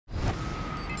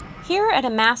Here at a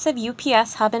massive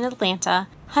UPS hub in Atlanta,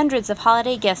 hundreds of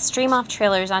holiday gifts stream off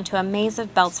trailers onto a maze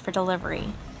of belts for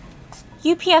delivery.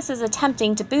 UPS is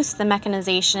attempting to boost the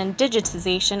mechanization and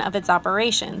digitization of its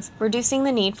operations, reducing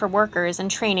the need for workers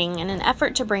and training in an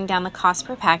effort to bring down the cost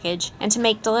per package and to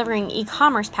make delivering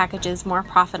e-commerce packages more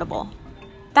profitable.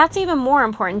 That's even more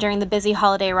important during the busy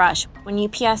holiday rush, when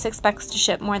UPS expects to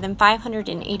ship more than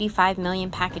 585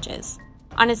 million packages.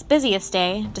 On its busiest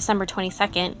day, December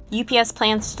 22nd, UPS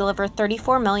plans to deliver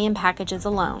 34 million packages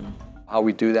alone. How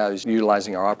we do that is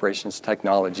utilizing our operations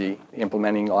technology,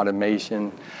 implementing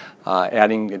automation,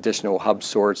 adding additional hub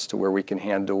sorts to where we can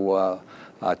handle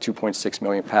 2.6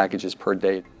 million packages per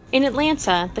day. In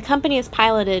Atlanta, the company has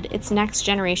piloted its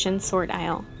next-generation sort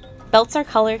aisle. Belts are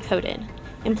color-coded.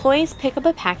 Employees pick up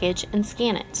a package and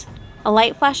scan it. A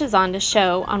light flashes on to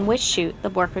show on which chute the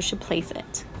worker should place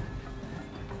it.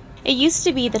 It used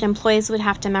to be that employees would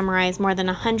have to memorize more than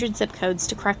 100 zip codes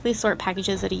to correctly sort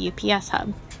packages at a UPS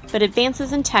hub, but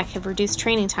advances in tech have reduced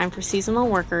training time for seasonal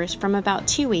workers from about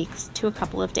 2 weeks to a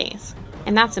couple of days.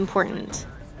 And that's important.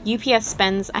 UPS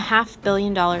spends $500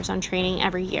 million on training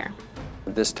every year.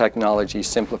 This technology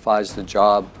simplifies the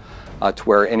job to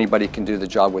where anybody can do the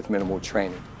job with minimal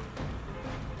training.